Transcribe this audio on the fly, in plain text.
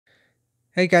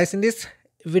Hey guys, in this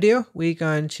video, we're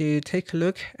going to take a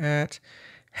look at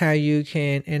how you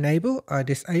can enable or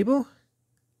disable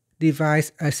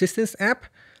device assistance app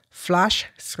flash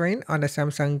screen on the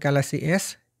Samsung Galaxy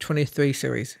S23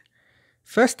 series.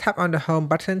 First, tap on the home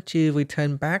button to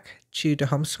return back to the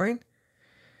home screen.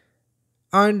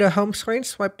 On the home screen,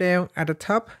 swipe down at the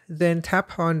top, then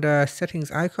tap on the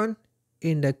settings icon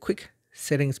in the quick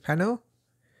settings panel.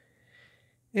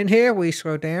 In here, we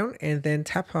scroll down and then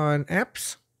tap on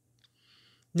apps.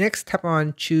 Next, tap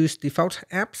on choose default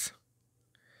apps.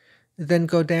 Then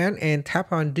go down and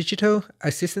tap on digital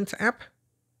assistant app.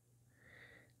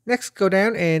 Next, go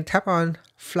down and tap on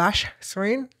flash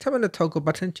screen. Tap on the toggle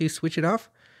button to switch it off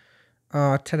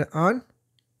or turn it on.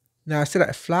 Now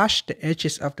select flash the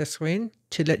edges of the screen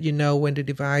to let you know when the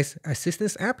device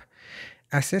assistance app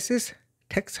accesses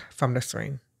text from the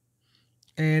screen.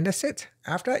 And that's it.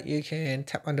 After that, you can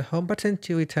tap on the home button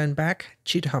to return back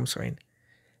to the home screen.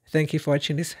 Thank you for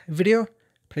watching this video.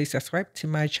 Please subscribe to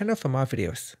my channel for more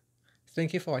videos.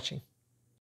 Thank you for watching.